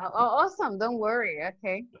 Awesome. Don't worry.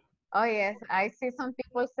 Okay. Oh, yes. I see some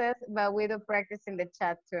people says, but we do practice in the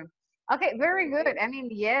chat too. Okay. Very good. I mean,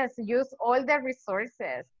 yes, use all the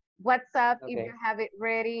resources. WhatsApp, if you have it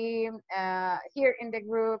ready, here in the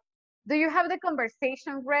group. Do you have the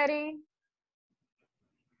conversation ready?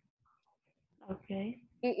 Okay.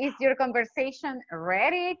 Is your conversation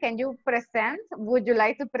ready? Can you present? Would you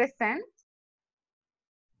like to present?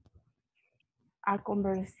 A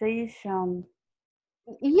conversation.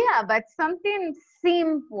 Yeah, but something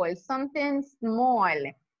simple, something small,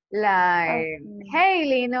 like, hey,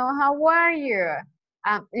 Lino, how are you?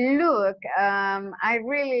 Look, I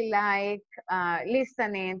really like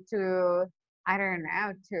listening to, I don't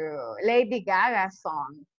know, to Lady Gaga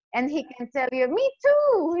song. And he can tell you, me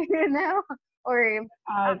too, you know? Or,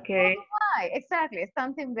 Okay. why? Exactly,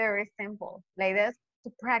 something very simple, like this,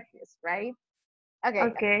 to practice, right? Okay.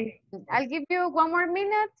 Okay. I'll give you 1 more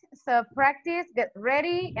minute. So practice, get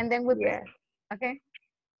ready, and then we Yes. present. Okay.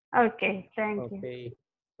 Okay. Thank you. Okay.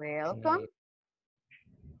 Welcome.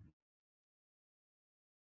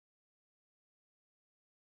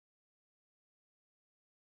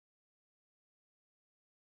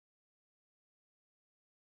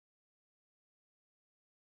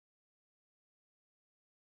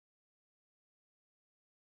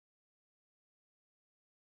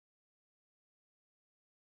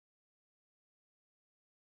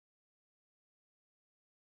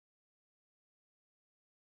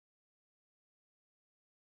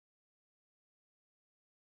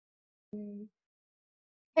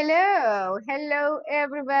 Hello, hello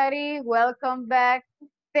everybody. Welcome back.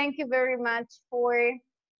 Thank you very much for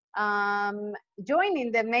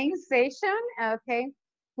joining the main session. Okay,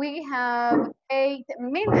 we have 8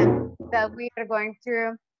 minutes that we are going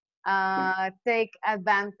to take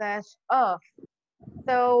advantage of.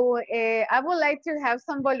 So I would like to have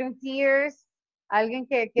some volunteers, alguien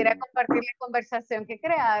que quiera compartir la conversación que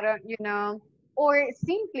crearon, you know, or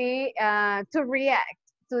simply to react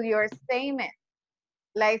to your statement.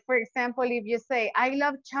 Like, for example, if you say, I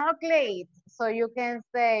love chocolate, so you can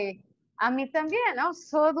say, a mí también, oh,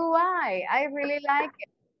 so do I really like it,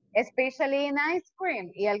 especially in ice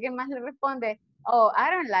cream. Y alguien más le responde, oh, I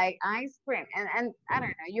don't like ice cream. And I don't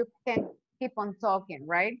know, you can keep on talking,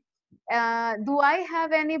 right? Do I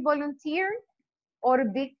have any volunteer or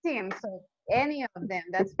victims of any of them?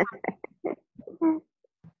 That's fine.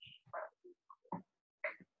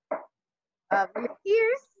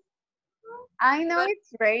 Volunteers? I know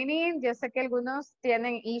it's raining. Yo sé que algunos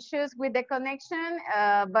tienen issues with the connection,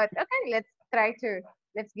 but okay,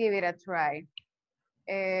 let's give it a try.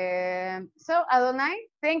 So Adonai,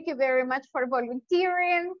 thank you very much for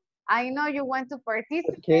volunteering. I know you want to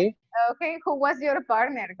participate. Okay. Okay, who was your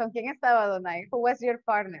partner? ¿Con quién estaba Adonai? Who was your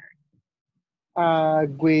partner?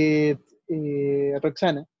 With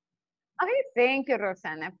Roxana. Okay, thank you,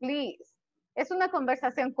 Roxana. Please. Es una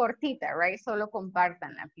conversación cortita, right? Solo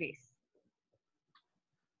compártanla, please.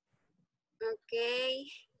 Okay.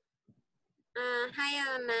 Hi,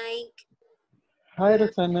 Adonai. Hi,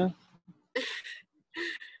 Roxana.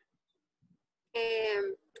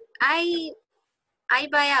 I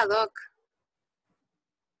buy a dog.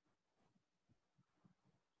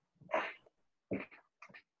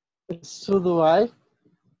 So do I.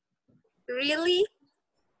 Really?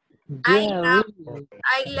 Yeah, really.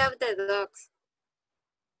 I love the dogs.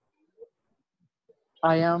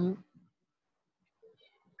 I am.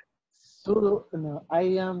 So no, I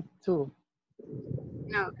am too.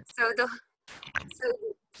 No, so do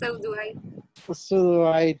I. So do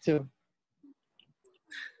I too.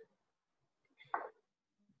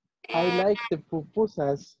 I like the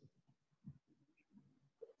pupusas.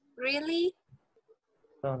 Really?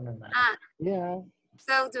 No. Yeah.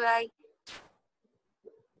 So do I.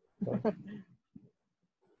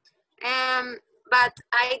 But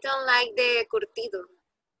I don't like the curtido.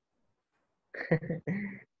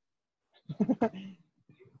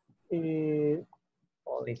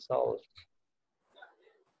 Only sauce.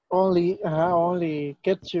 Only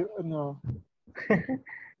ketchup. No.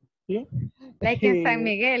 ¿Sí? Like in San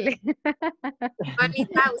Miguel. Only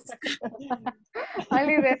sauce.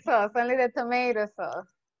 Only the sauce, only the tomato sauce.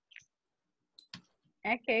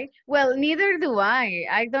 Okay. Well, neither do I.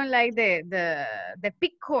 I don't like the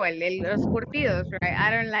pickle, los curtidos, right? I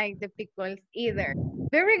don't like the pickles either.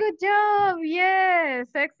 Very good job. Yes,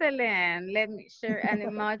 excellent. Let me share an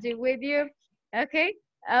emoji with you. Okay.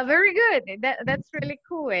 Very good. That's really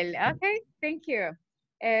cool. Okay, thank you.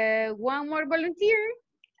 One more volunteer,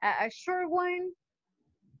 a short one.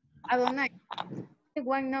 Adonai,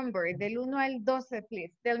 one number, del 1 al 12,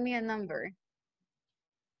 please. Tell me a number.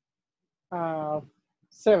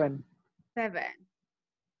 7. 7.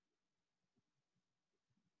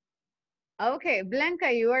 Okay,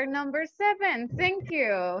 Blanca, you are number 7. Thank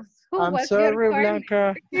you. Who I'm was your sorry,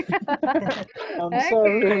 partner? Blanca. I'm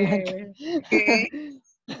sorry, Blanca. Okay.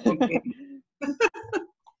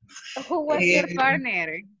 Who was your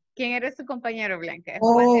partner? ¿Quién era su compañero, Blanca?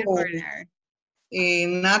 Who was your Oh, partner?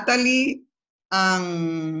 Natalie,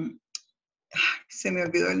 se me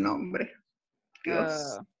olvidó el nombre.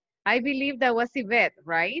 Dios. I believe that was Yvette,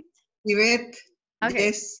 right? Yvette, Okay.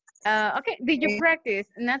 yes. Okay, did you practice?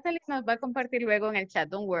 Natalie nos va a compartir luego en el chat,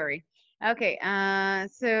 don't worry. Okay,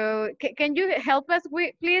 so can you help us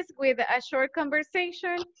with, please, with a short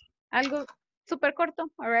conversation? Algo super corto,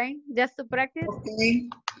 all right? Just to practice. Okay.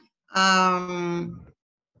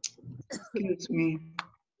 Excuse me.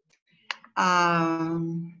 I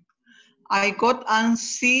got an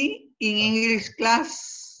C in English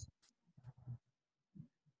class.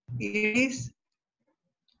 Iris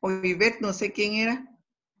o Yvette, no sé quién era.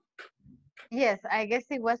 Yes, I guess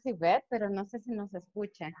it was Yvette, pero no sé si nos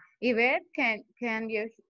escucha. Yvette, can you,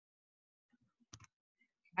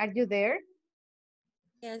 are you there?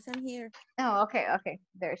 Yes, I'm here. Oh, okay, okay,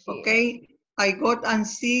 there she is. Okay, I got an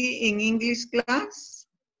C in English class.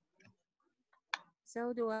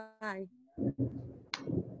 So do I.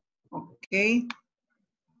 Okay.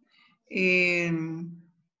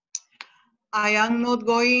 I am not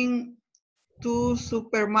going to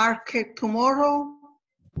supermarket tomorrow.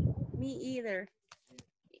 Me either.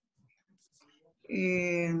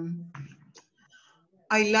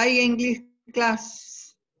 I like English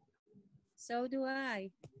class. So do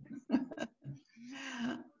I.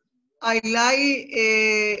 I like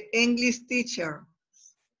English teacher.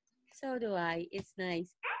 So do I. It's nice.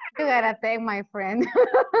 You gotta thank my friend.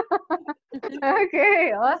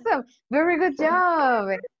 Okay, awesome. Very good job.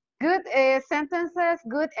 Good sentences,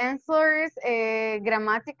 good answers,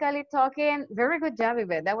 grammatically talking. Very good job,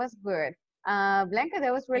 Yvette. That was good. Blanca,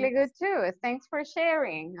 that was really good too. Thanks for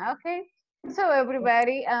sharing. Okay. So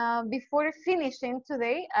everybody, before finishing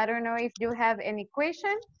today, I don't know if you have any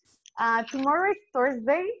question. Tomorrow is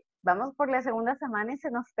Thursday. Vamos por la segunda semana y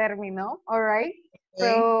se nos terminó. All right.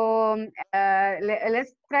 So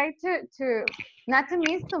let's try to not to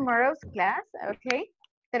miss tomorrow's class, okay?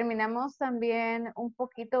 Terminamos también un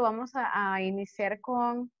poquito, vamos a iniciar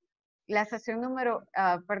con la sesión número,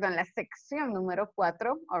 perdón, la sección número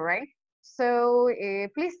 4, all right? So,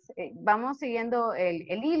 please, vamos siguiendo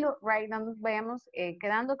el hilo, right? No nos vayamos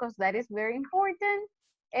quedando, because that is very important.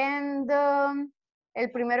 And el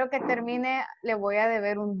primero que termine, le voy a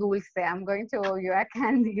deber un dulce. I'm going to owe you a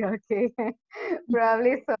candy, okay?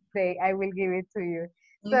 Probably someday I will give it to you.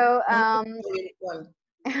 So,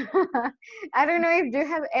 I don't know if you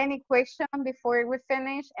have any question before we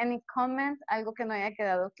finish, any comment, algo que no haya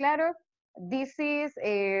quedado claro. This is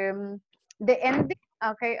the ending,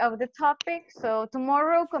 okay, of the topic. So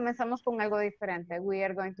tomorrow comenzamos con algo diferente. We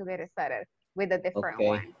are going to get started with a different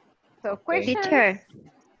one. So questions? Teacher,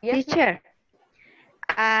 yes, teacher,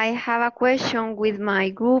 I have a question with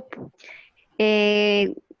my group.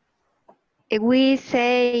 We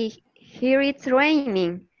say, here it's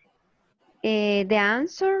raining. The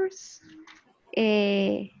answers,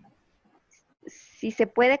 si se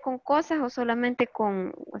puede con cosas o solamente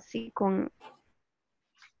con, así, con,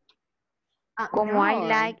 como no. I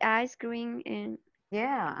like ice cream and...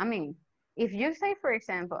 Yeah, I mean, if you say, for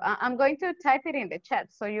example, I'm going to type it in the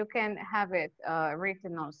chat so you can have it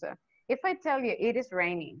written also. If I tell you it is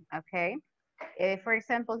raining, okay? For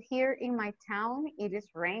example, here in my town, it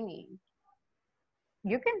is raining.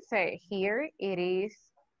 You can say here it is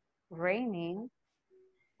raining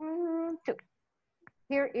too.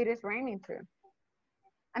 Here it is raining too.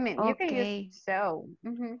 I mean, you can use so.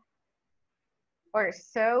 Or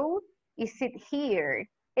so is it here?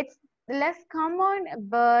 It's less common,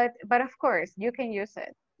 but of course you can use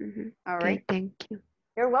it. All right. Okay, thank you.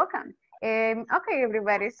 You're welcome. Okay,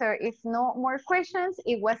 everybody. So if no more questions,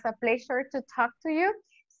 it was a pleasure to talk to you.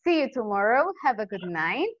 See you tomorrow. Have a good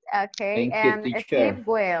night. Okay, Thank you, and teacher. sleep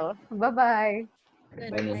well. Bye-bye.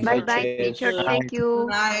 Bye-bye, teacher. Thank you. Good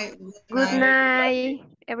night. Good night,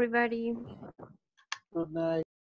 everybody. Good night.